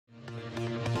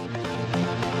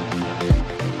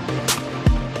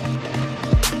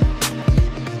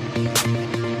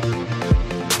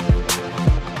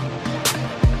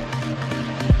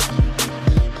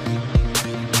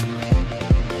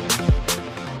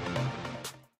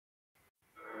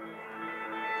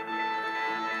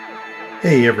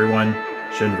Hey everyone,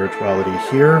 ShinVirtuality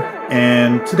here,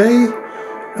 and today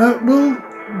we'll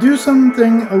do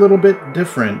something a little bit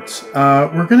different.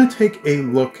 We're going to take a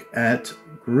look at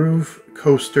Groove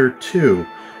Coaster 2.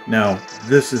 Now,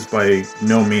 this is by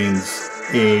no means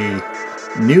a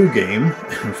new game.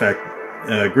 In fact,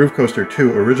 Groove Coaster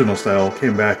 2 original style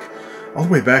came back all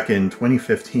the way back in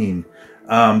 2015.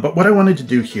 But what I wanted to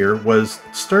do here was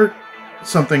start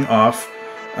something off,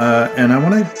 and I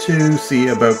wanted to see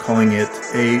about calling it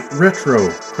a retro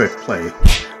quick play.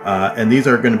 And these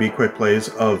are going to be quick plays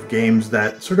of games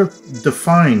that sort of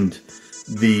defined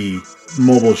the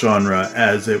mobile genre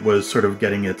as it was sort of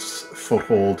getting its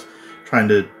foothold, trying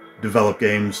to develop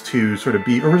games to sort of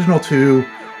be original to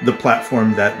the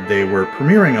platform that they were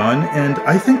premiering on. And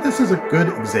I think this is a good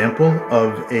example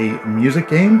of a music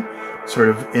game sort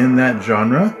of in that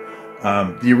genre.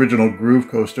 The original Groove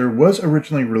Coaster was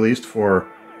originally released for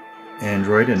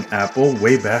Android and Apple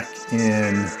way back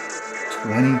in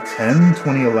 2010,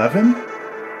 2011.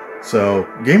 So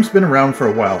game's been around for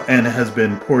a while and it has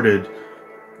been ported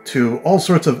to all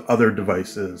sorts of other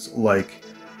devices like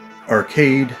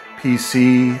arcade,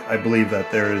 PC. I believe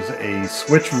that there is a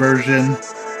Switch version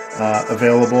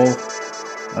available.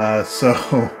 So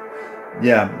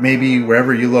yeah, maybe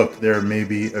wherever you look, there may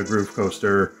be a Groove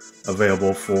Coaster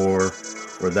available for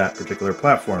that particular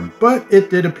platform. But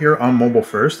it did appear on mobile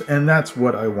first, and that's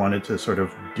what I wanted to sort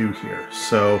of do here.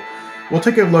 So we'll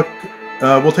take a look.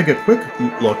 We'll take a quick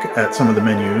look at some of the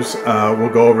menus. We'll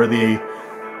go over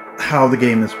how the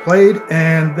game is played,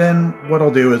 and then what I'll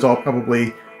do is I'll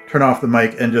probably turn off the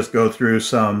mic and just go through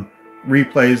some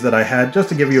replays that I had just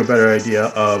to give you a better idea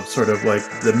of sort of like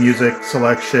the music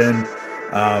selection,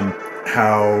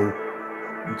 how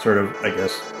sort of, I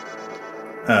guess,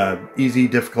 easy,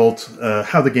 difficult,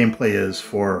 how the gameplay is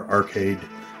for arcade,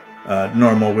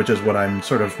 normal, which is what I'm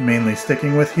sort of mainly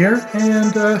sticking with here.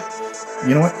 And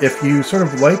you know what, if you sort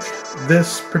of like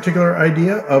this particular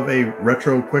idea of a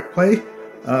retro quick play,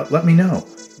 let me know.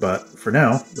 But for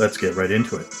now, let's get right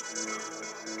into it.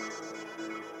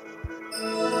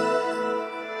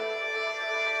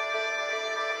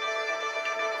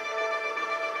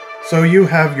 So you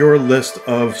have your list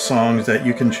of songs that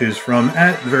you can choose from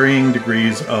at varying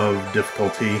degrees of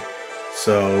difficulty.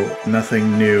 So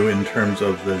nothing new in terms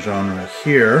of the genre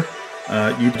here.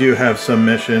 You do have some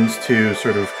missions to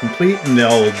sort of complete, and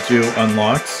they'll do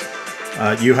unlocks.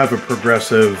 You have a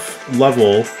progressive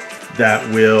level that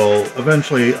will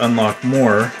eventually unlock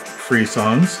more free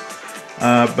songs.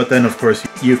 But then, of course,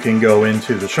 you can go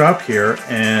into the shop here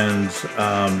and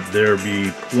there'll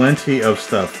be plenty of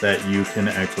stuff that you can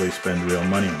actually spend real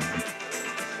money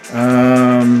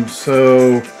on.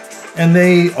 And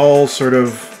they all sort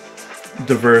of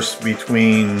diverse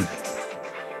between,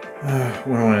 what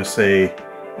do I want to say?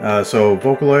 So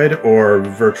Vocaloid or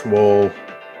virtual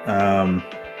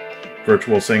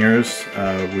singers.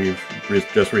 We've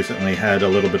just recently had a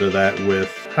little bit of that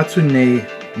with Hatsune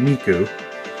Miku.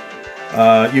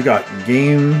 You got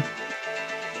game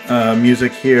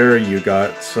music here. You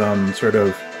got some sort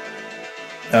of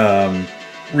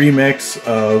remix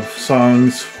of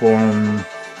songs from,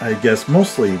 I guess,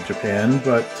 mostly Japan,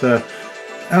 but I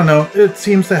don't know. It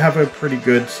seems to have a pretty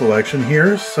good selection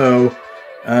here, so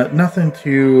nothing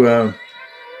to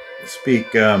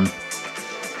speak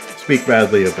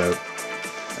badly about.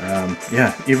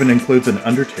 Yeah, even includes an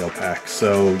Undertale pack,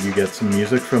 so you get some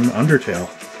music from Undertale.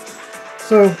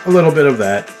 So a little bit of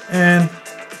that, and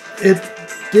it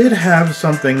did have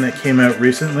something that came out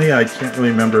recently. I can't really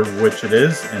remember which it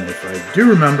is, and if I do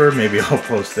remember, maybe I'll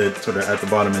post it sort of at the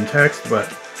bottom in text, but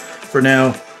for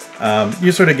now,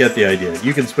 you sort of get the idea.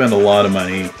 You can spend a lot of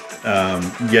money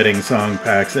getting song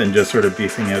packs and just sort of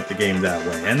beefing out the game that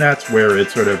way, and that's where it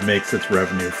sort of makes its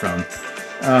revenue from.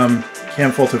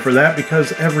 Can't fault it for that,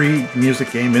 because every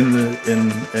music game in the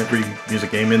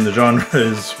genre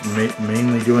is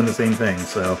mainly doing the same thing.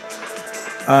 So,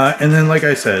 and then, like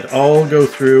I said, I'll go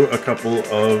through a couple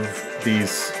of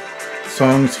these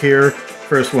songs here.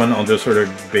 First one, I'll just sort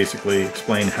of basically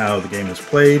explain how the game is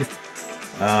played,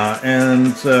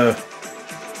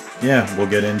 yeah, we'll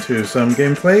get into some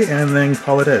gameplay and then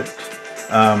call it out.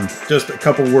 Just a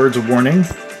couple words of warning.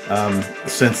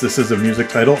 Since this is a music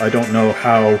title, I don't know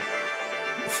how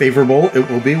favorable it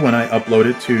will be when I upload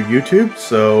it to YouTube,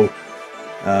 so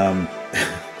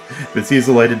if it sees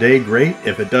the light of day, great.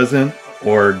 If it doesn't,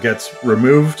 or gets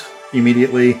removed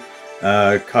immediately,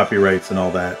 copyrights and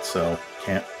all that, so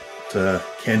can't do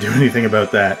anything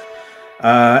about that.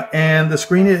 And the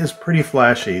screen is pretty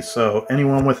flashy, so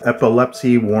anyone with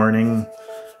epilepsy warning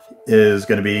is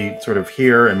going to be sort of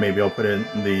here, and maybe I'll put in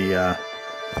the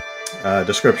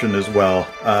description as well.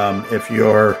 If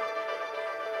you're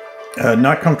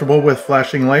not comfortable with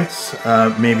flashing lights,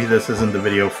 maybe this isn't the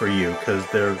video for you, because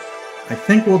I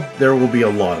think there will be a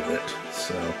lot of it.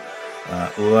 So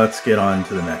let's get on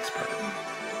to the next part.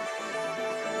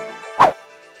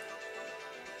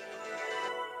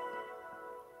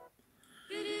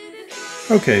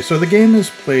 Okay, so the game is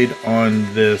played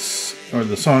on this, or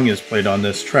the song is played on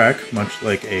this track, much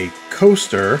like a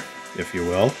coaster, if you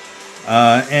will.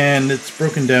 And it's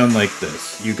broken down like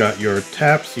this. You got your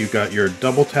taps, you got your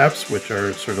double taps, which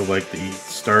are sort of like the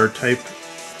star type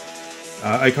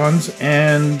icons,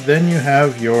 and then you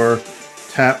have your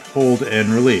tap, hold, and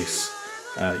release.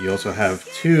 You also have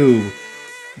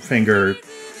 2-finger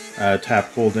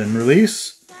tap, hold, and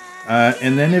release.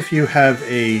 And then if you have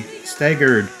a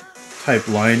staggered type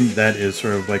line, that is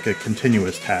sort of like a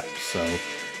continuous tap, so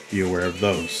be aware of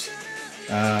those.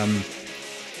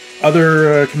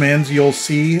 Other commands you'll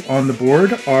see on the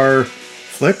board are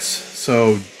flicks,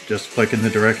 so just flick in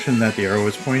the direction that the arrow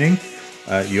is pointing.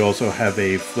 You also have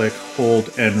a flick,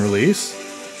 hold, and release.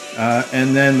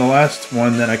 And then the last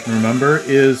one that I can remember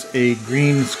is a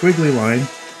green squiggly line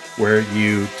where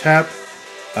you tap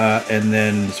and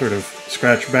then sort of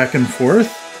scratch back and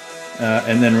forth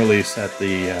and then release at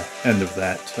the end of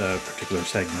that particular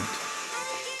segment.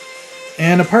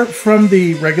 And apart from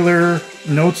the regular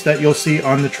notes that you'll see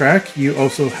on the track, you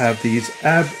also have these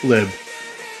ad-lib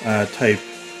type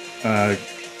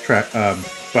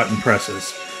button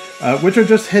presses, which are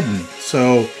just hidden.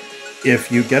 So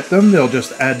if you get them, they'll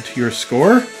just add to your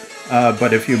score,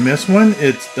 but if you miss one,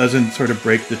 it doesn't sort of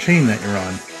break the chain that you're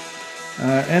on.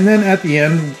 And then at the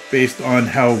end, based on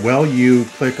how well you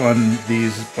click on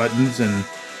these buttons and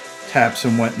taps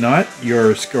and whatnot,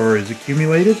 your score is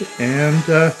accumulated, and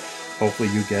hopefully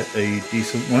you get a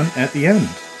decent one at the end.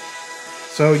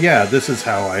 So yeah, this is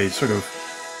how I sort of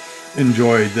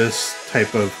enjoy this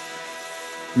type of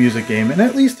music game. And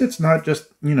at least it's not just,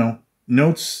 you know,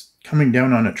 notes coming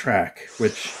down on a track,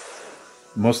 which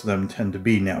most of them tend to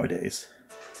be nowadays.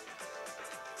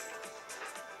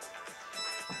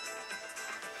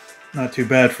 Not too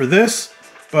bad for this,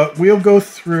 but we'll go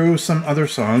through some other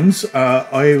songs.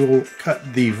 I will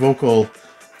cut the vocal,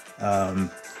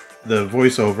 the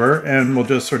voiceover, and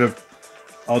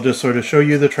I'll just sort of show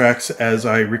you the tracks as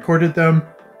I recorded them,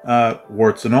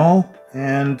 warts and all,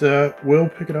 and we'll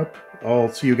pick it up. I'll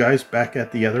see you guys back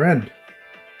at the other end.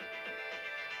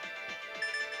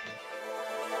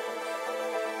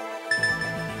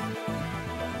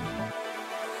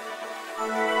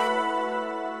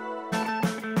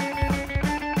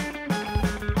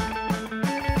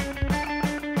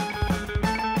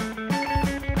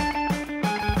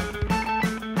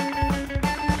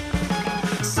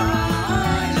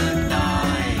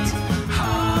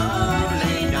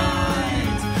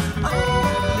 All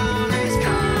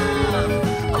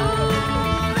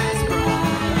is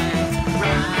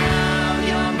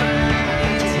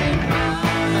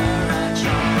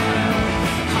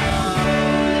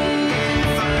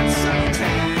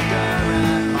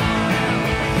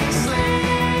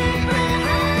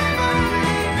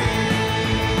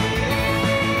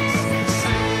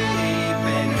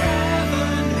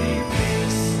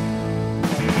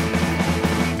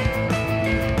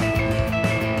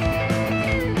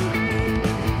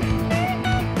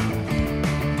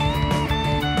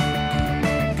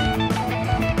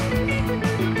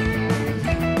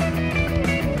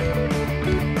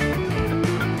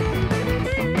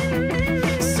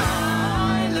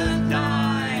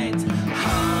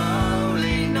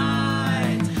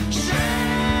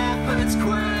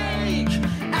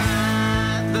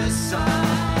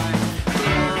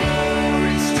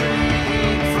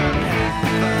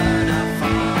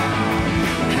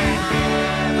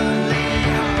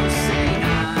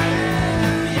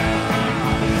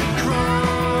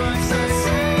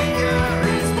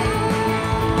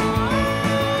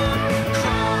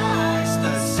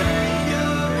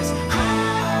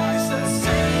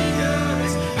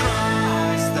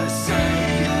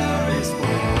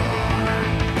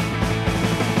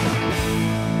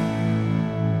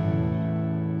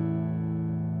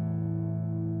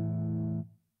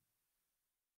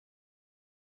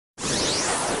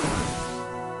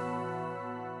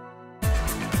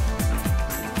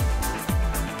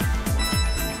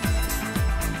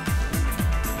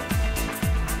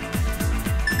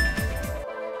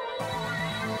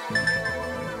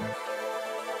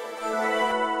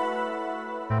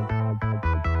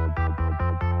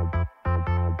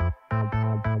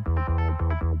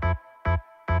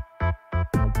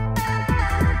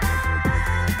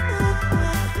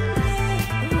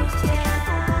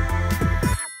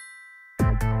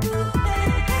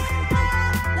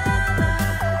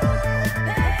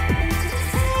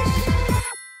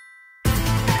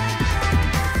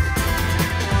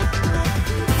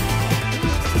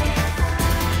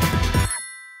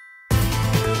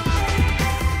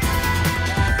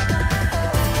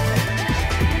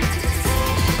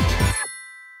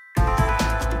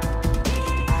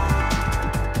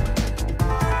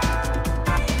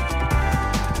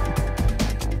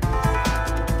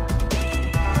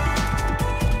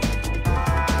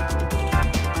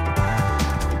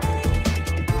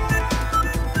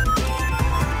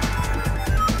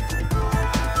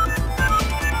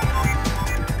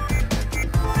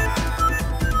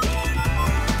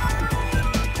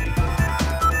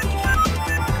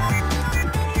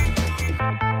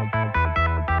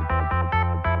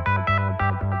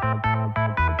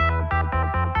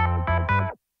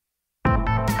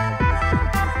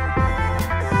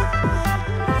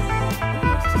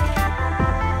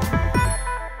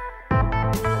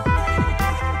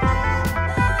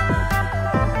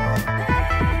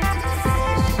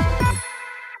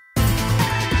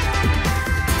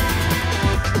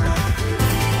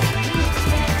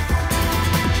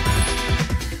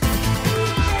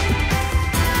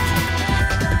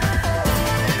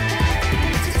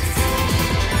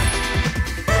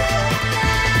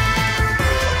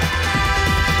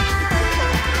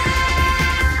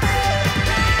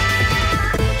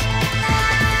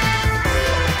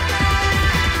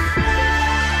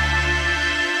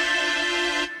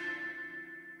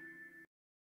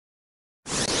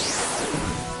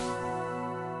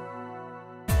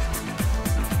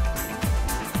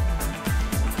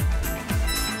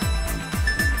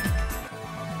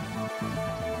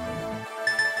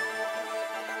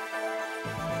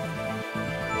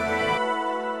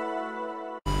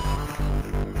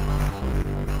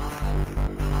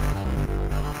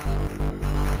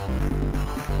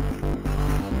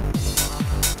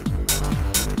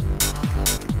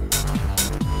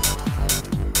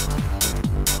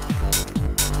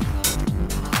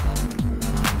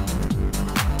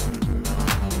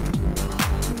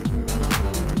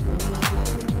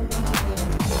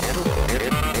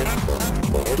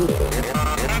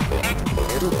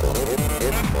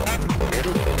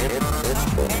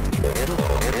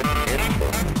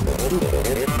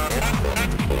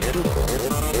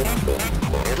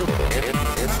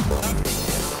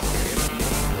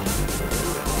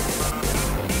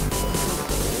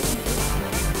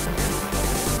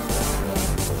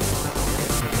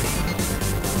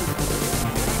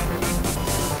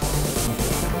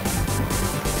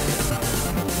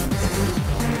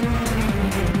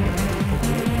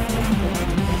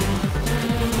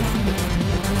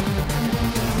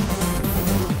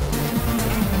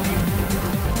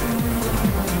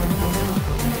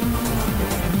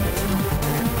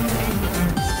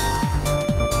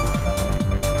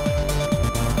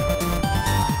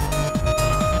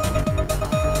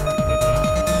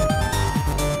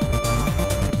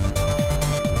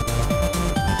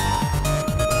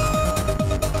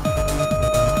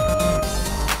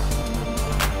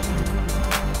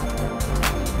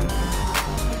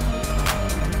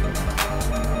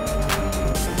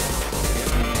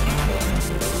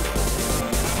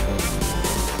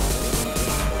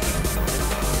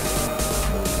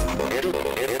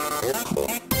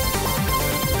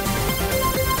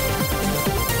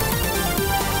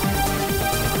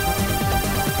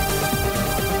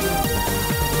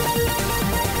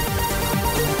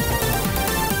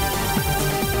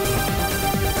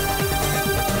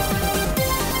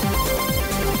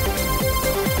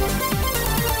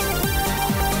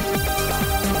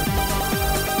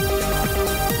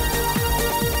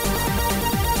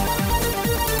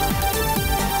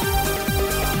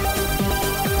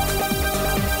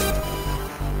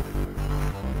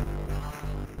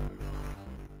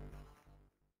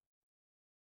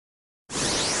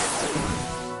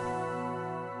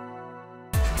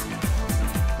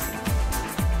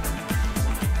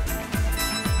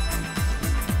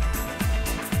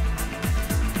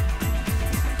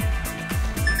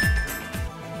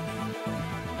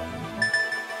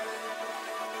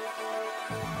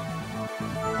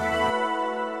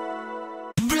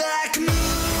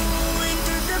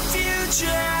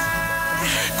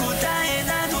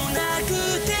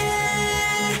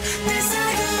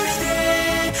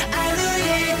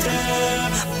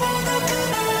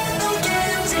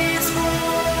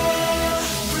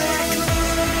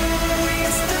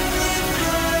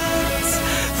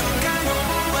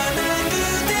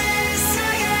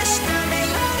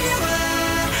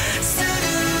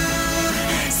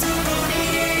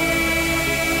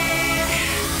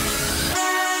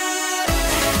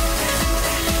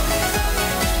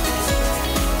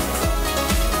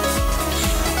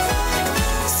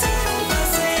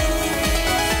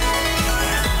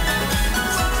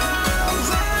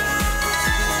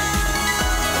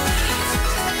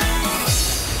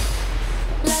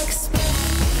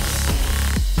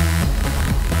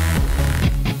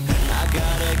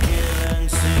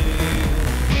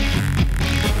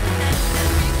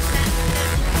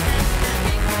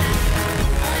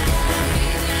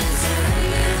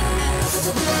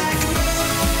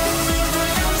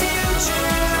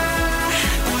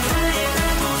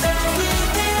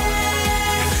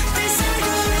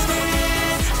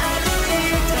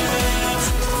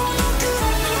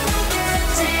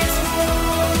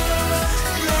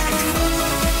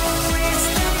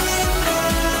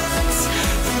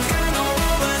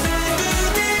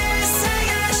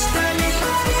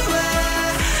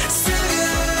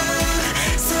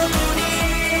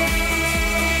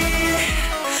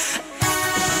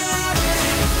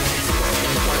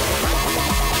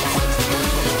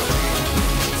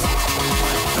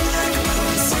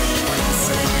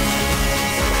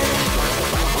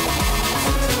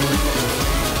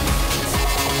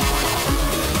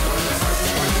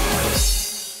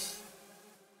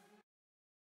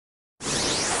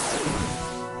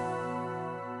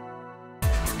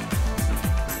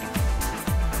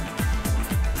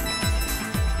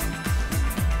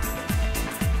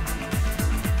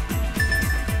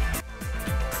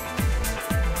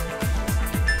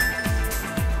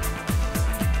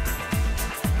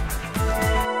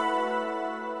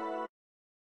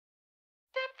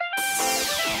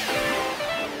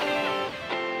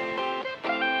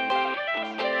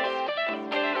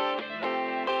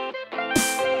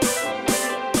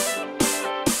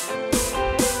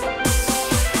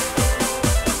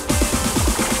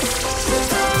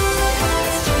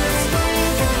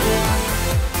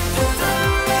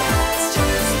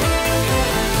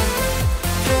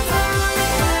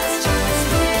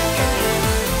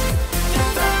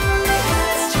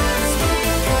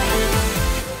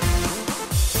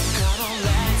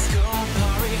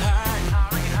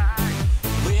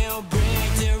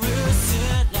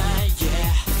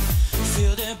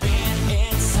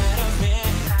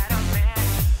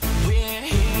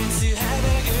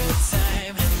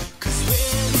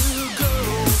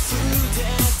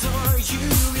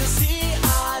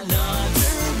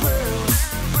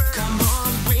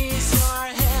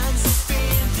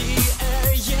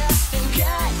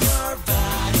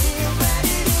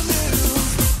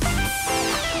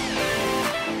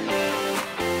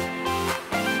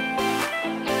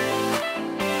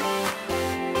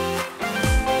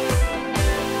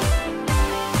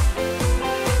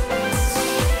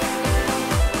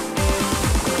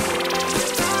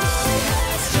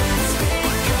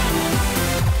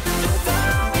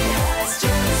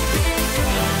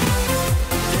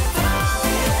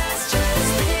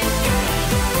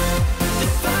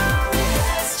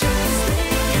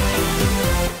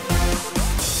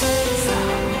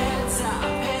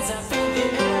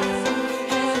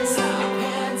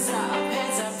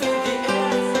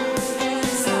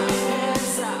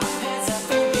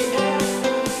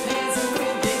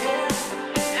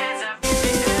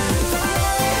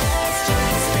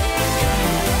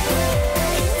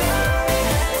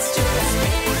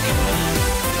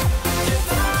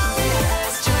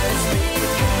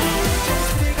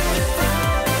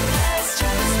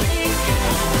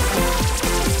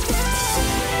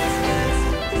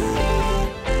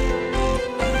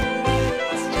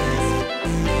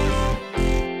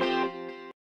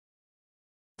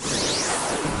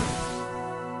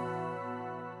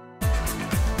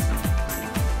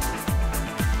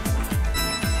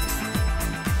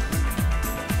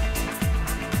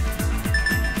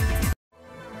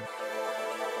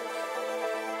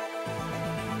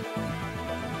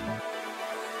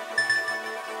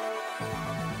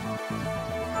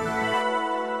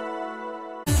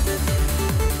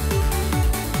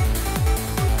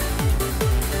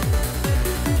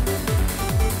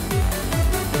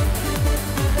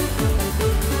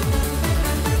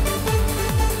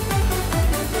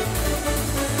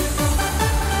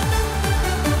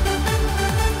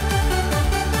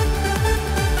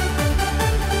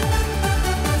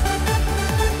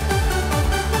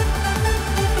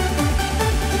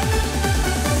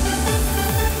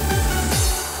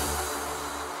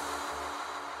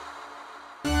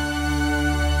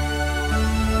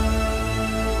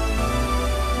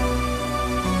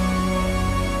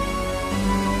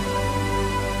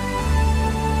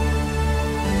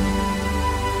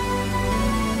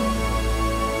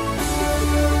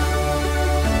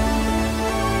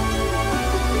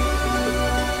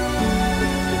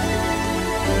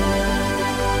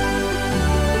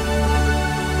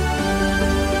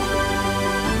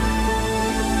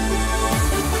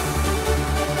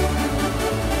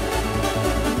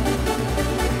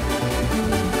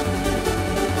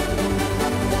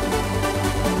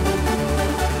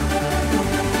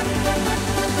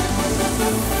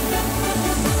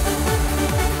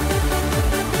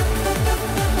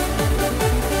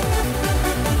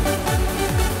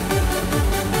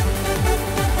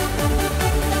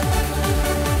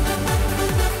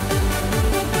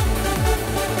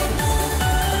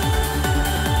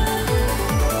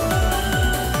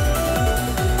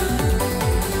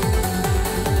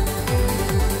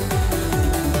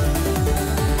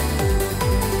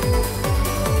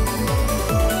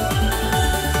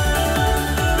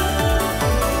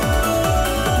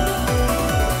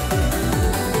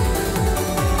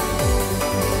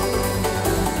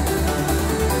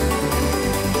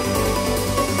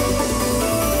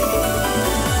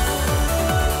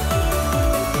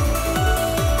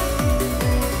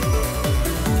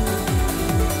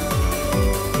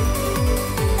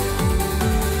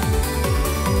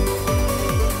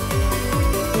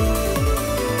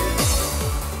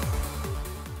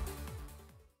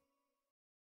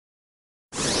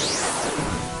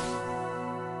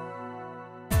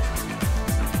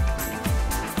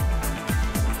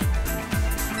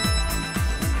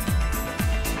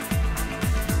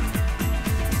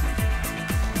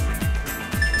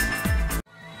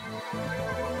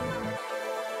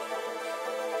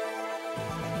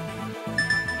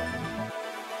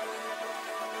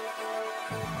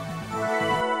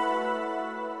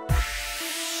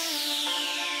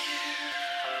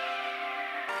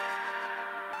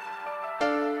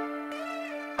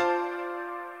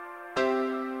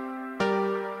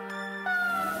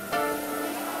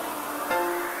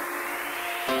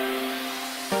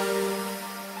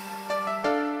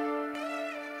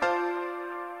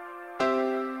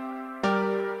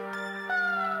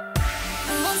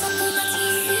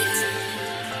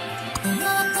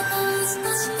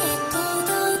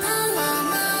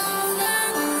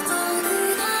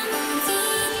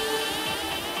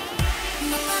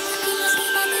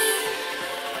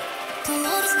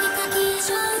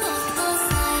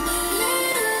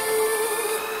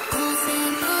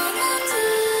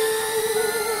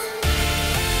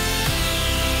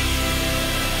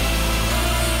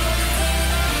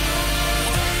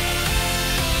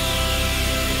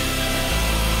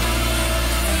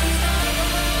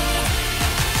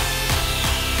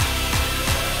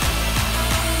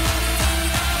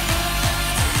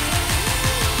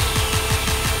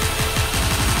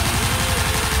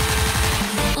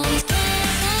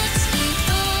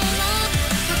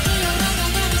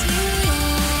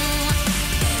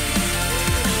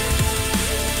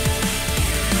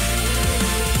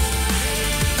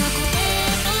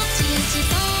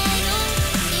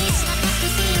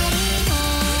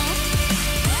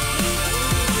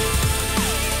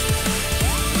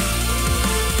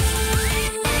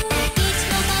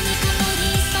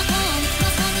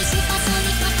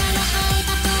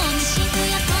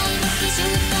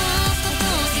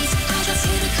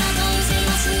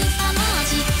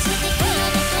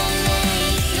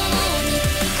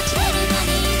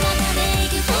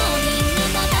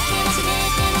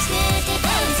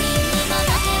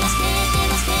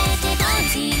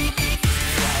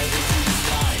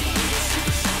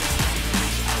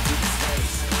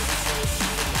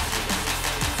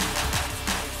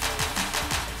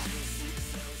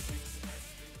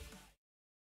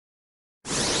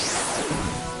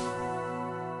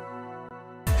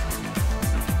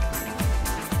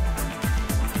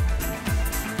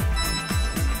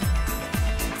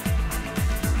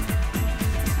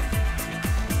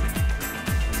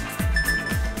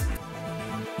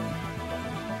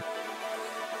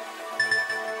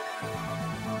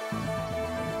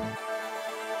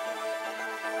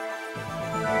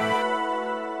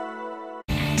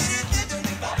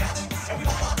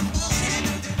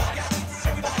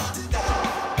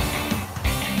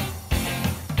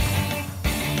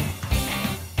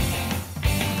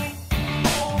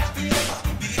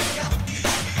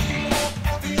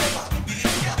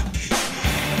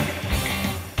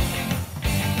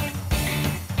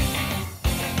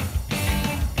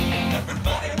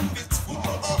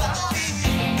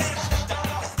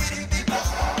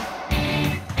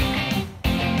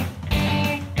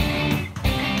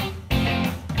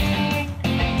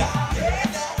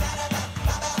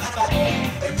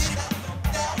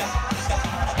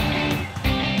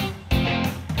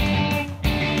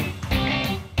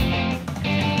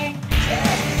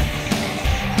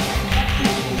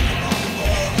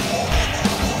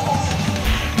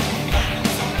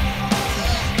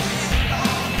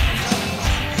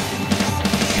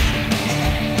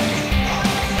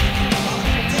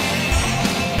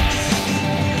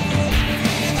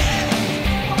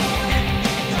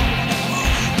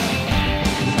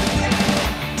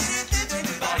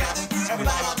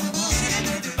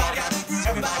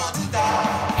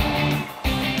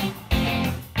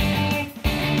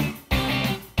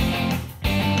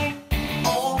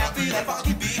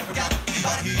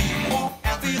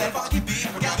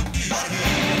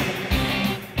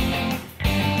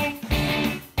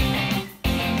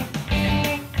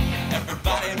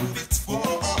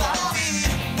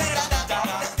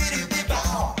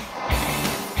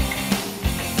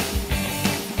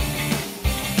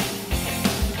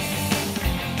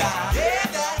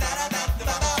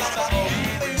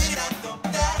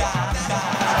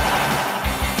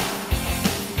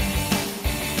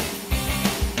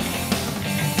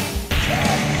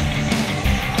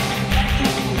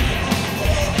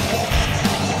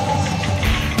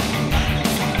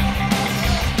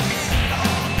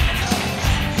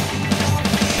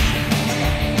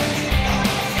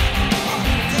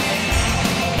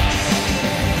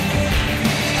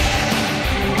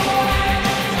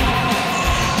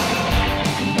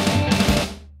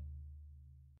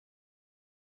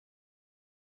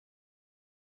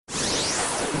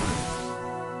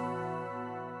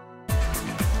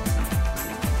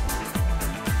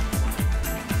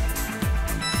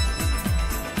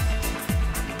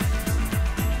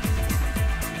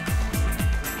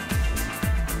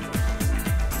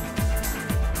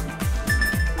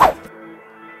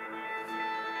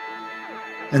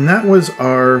And that was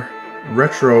our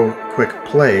retro quick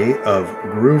play of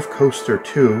Groove Coaster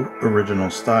 2 Original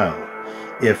Style.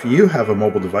 If you have a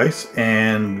mobile device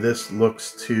and this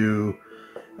looks to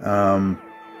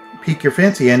pique your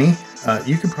fancy any,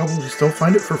 you can probably still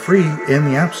find it for free in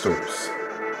the app stores.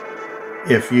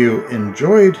 If you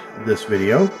enjoyed this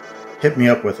video, hit me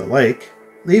up with a like,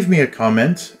 leave me a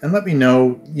comment, and let me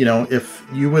know, if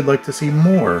you would like to see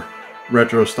more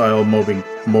retro style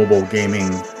mobile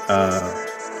gaming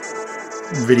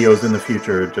videos in the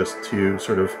future, just to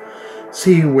sort of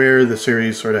see where the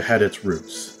series sort of had its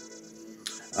roots.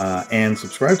 And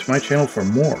subscribe to my channel for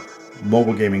more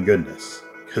mobile gaming goodness,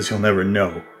 because you'll never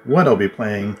know what I'll be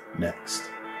playing next.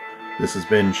 This has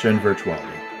been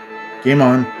ShinVirtuality. Game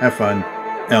on, have fun,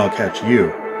 and I'll catch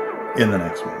you in the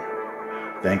next one.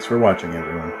 Thanks for watching,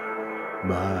 everyone.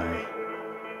 Bye.